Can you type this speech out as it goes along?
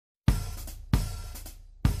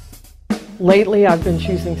Lately I've been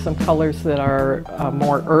choosing some colors that are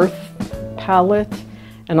more earth palette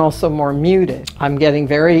and also more muted. I'm getting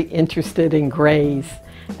very interested in grays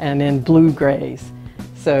and in blue grays.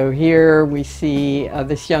 So here we see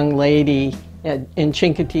this young lady in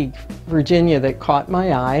Chincoteague, Virginia that caught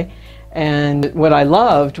my eye. And what I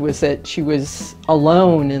loved was that she was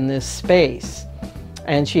alone in this space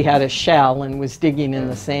and she had a shell and was digging in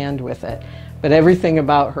the sand with it. But everything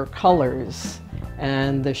about her colors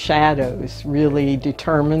and the shadows really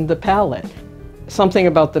determined the palette. Something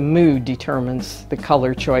about the mood determines the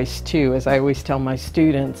color choice too. As I always tell my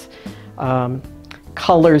students,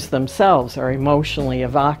 colors themselves are emotionally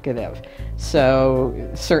evocative.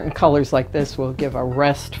 So certain colors like this will give a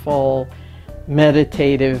restful,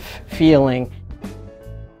 meditative feeling.